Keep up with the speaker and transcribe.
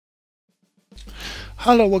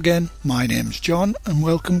Hello again, my name's John and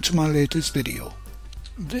welcome to my latest video.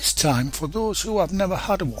 This time, for those who have never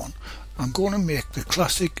had one, I'm going to make the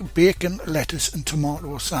classic bacon, lettuce and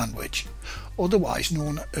tomato sandwich, otherwise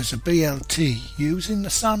known as a BLT, using the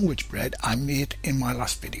sandwich bread I made in my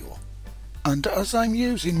last video. And as I'm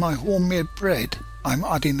using my homemade bread, I'm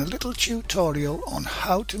adding a little tutorial on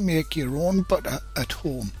how to make your own butter at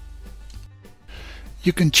home.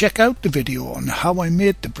 You can check out the video on how I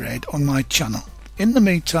made the bread on my channel. In the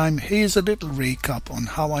meantime, here's a little recap on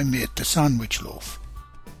how I made the sandwich loaf.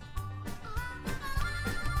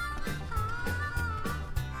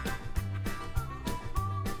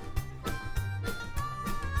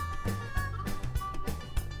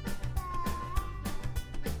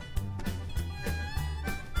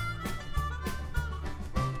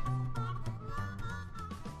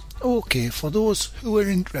 Okay, for those who are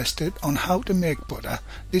interested on how to make butter,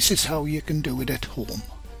 this is how you can do it at home.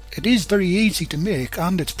 It is very easy to make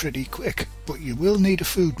and it's pretty quick, but you will need a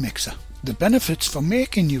food mixer. The benefits for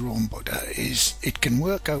making your own butter is it can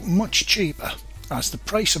work out much cheaper, as the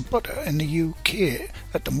price of butter in the UK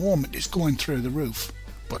at the moment is going through the roof.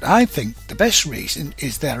 But I think the best reason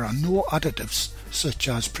is there are no additives, such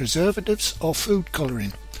as preservatives or food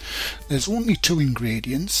colouring. There's only 2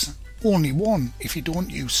 ingredients, only 1 if you don't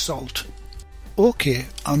use salt. Okay,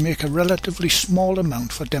 I'll make a relatively small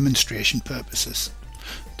amount for demonstration purposes.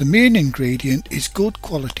 The main ingredient is good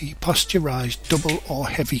quality pasteurised double or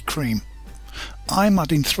heavy cream. I'm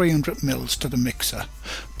adding 300 ml to the mixer,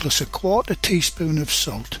 plus a 1/4 teaspoon of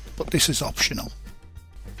salt, but this is optional.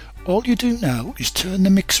 All you do now is turn the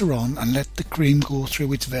mixer on and let the cream go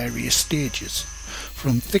through its various stages,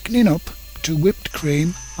 from thickening up to whipped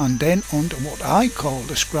cream and then on to what I call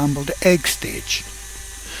the scrambled egg stage,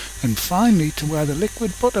 and finally to where the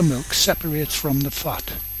liquid buttermilk separates from the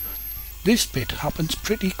fat. This bit happens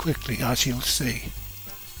pretty quickly, as you'll see.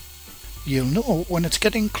 You'll know when it's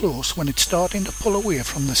getting close when it's starting to pull away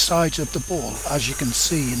from the sides of the bowl, as you can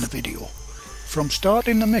see in the video. From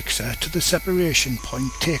starting the mixer to the separation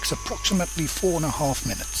point takes approximately 4.5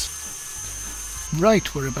 minutes.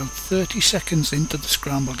 Right, we're about 30 seconds into the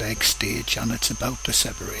scrambled egg stage and it's about to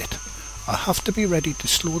separate. I have to be ready to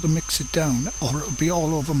slow the mixer down or it'll be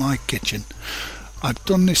all over my kitchen. I've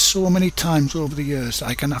done this so many times over the years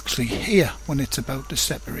I can actually hear when it's about to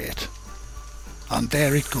separate. And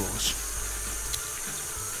there it goes.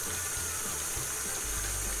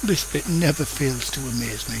 This bit never fails to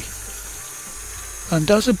amaze me.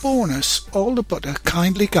 And as a bonus, all the butter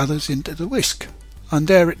kindly gathers into the whisk. And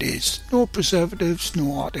there it is, no preservatives,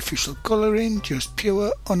 no artificial colouring, just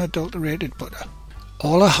pure unadulterated butter.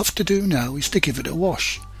 All I have to do now is to give it a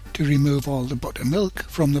wash, to remove all the buttermilk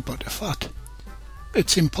from the butter fat.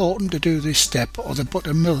 It's important to do this step or the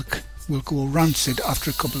buttermilk will go rancid after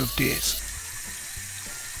a couple of days.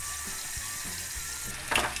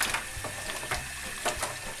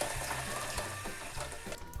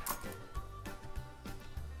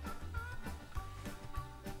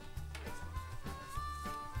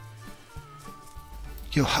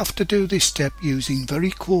 You have to do this step using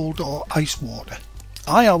very cold or ice water.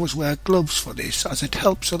 I always wear gloves for this as it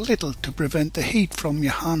helps a little to prevent the heat from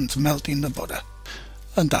your hands melting the butter.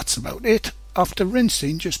 And that's about it. After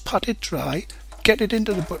rinsing, just pat it dry, get it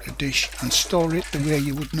into the butter dish and store it the way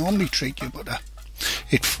you would normally treat your butter.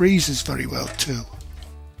 It freezes very well too.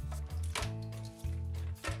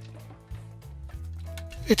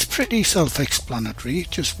 It's pretty self-explanatory,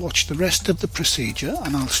 just watch the rest of the procedure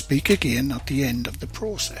and I'll speak again at the end of the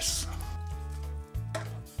process.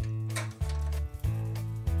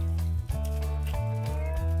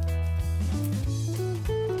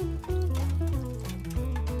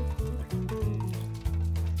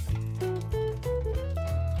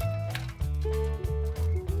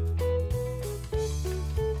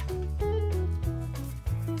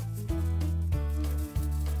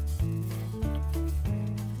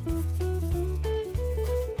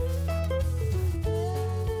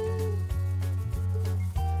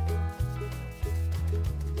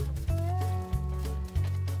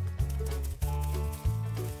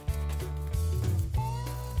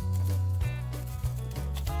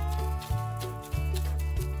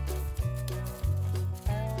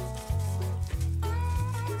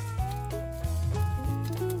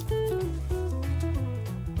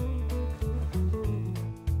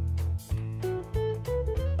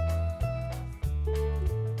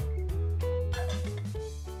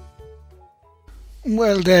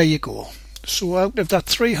 Well, there you go. So out of that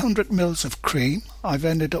 300 ml of cream, I've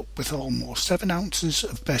ended up with almost 7 ounces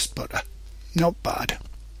of best butter. Not bad.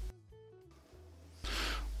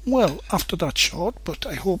 Well, after that short, but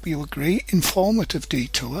I hope you agree, informative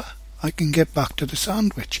detour, I can get back to the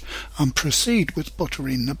sandwich and proceed with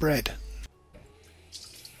buttering the bread.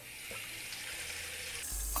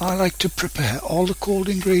 I like to prepare all the cold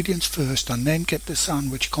ingredients first and then get the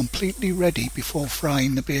sandwich completely ready before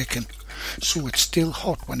frying the bacon, so it's still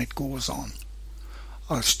hot when it goes on.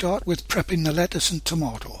 I'll start with prepping the lettuce and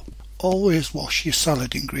tomato. Always wash your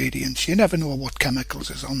salad ingredients, you never know what chemicals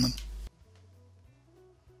is on them.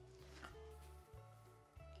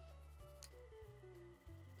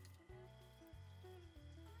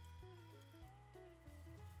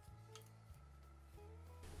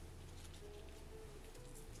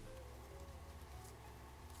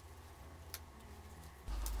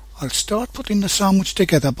 I'll start putting the sandwich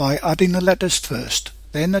together by adding the lettuce first,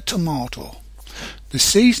 then the tomato. The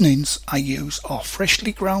seasonings I use are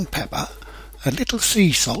freshly ground pepper, a little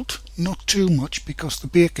sea salt, not too much because the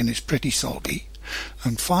bacon is pretty salty,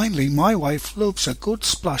 and finally my wife loves a good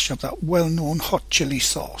splash of that well-known hot chili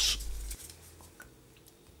sauce.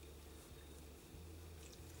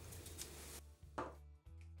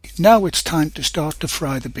 Now it's time to start to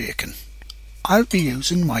fry the bacon. I'll be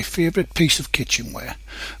using my favourite piece of kitchenware,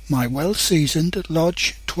 my well-seasoned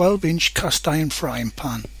Lodge 12-inch cast iron frying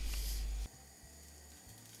pan.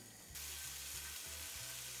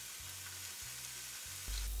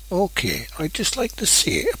 Okay, I'd just like to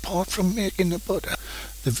say, apart from making the butter,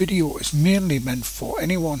 the video is mainly meant for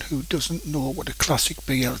anyone who doesn't know what a classic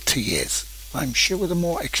BLT is. I'm sure the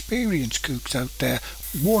more experienced cooks out there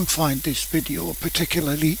won't find this video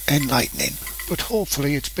particularly enlightening, but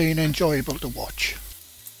hopefully it's been enjoyable to watch.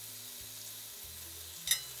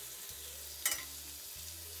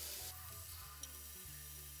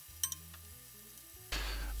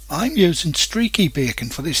 I'm using streaky bacon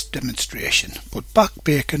for this demonstration, but back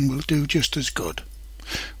bacon will do just as good.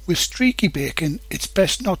 With streaky bacon, it's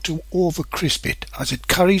best not to over crisp it, as it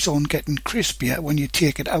carries on getting crispier when you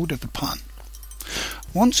take it out of the pan.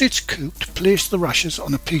 Once it's cooked, place the rashers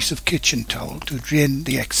on a piece of kitchen towel to drain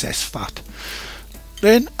the excess fat.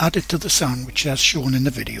 Then add it to the sandwich as shown in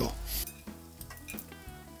the video.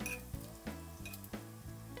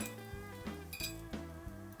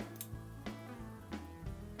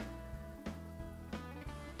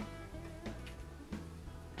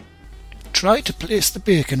 Try to place the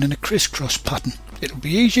bacon in a crisscross pattern. It'll be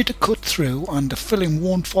easy to cut through and the filling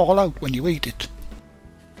won't fall out when you eat it.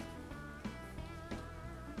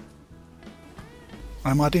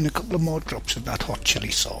 I'm adding a couple of more drops of that hot chili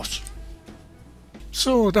sauce.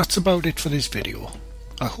 So that's about it for this video.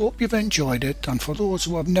 I hope you've enjoyed it, and for those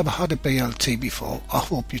who have never had a BLT before, I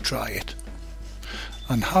hope you try it.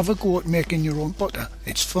 And have a go at making your own butter.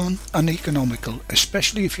 It's fun and economical,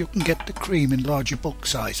 especially if you can get the cream in larger bulk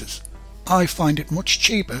sizes. I find it much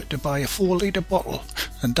cheaper to buy a 4-litre bottle,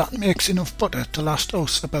 and that makes enough butter to last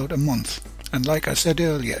us about a month. And like I said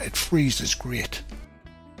earlier, it freezes great.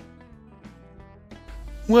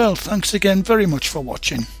 Well, thanks again very much for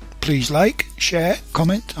watching. Please like, share,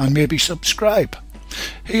 comment and maybe subscribe.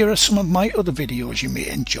 Here are some of my other videos you may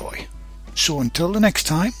enjoy. So until the next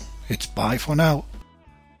time, it's bye for now.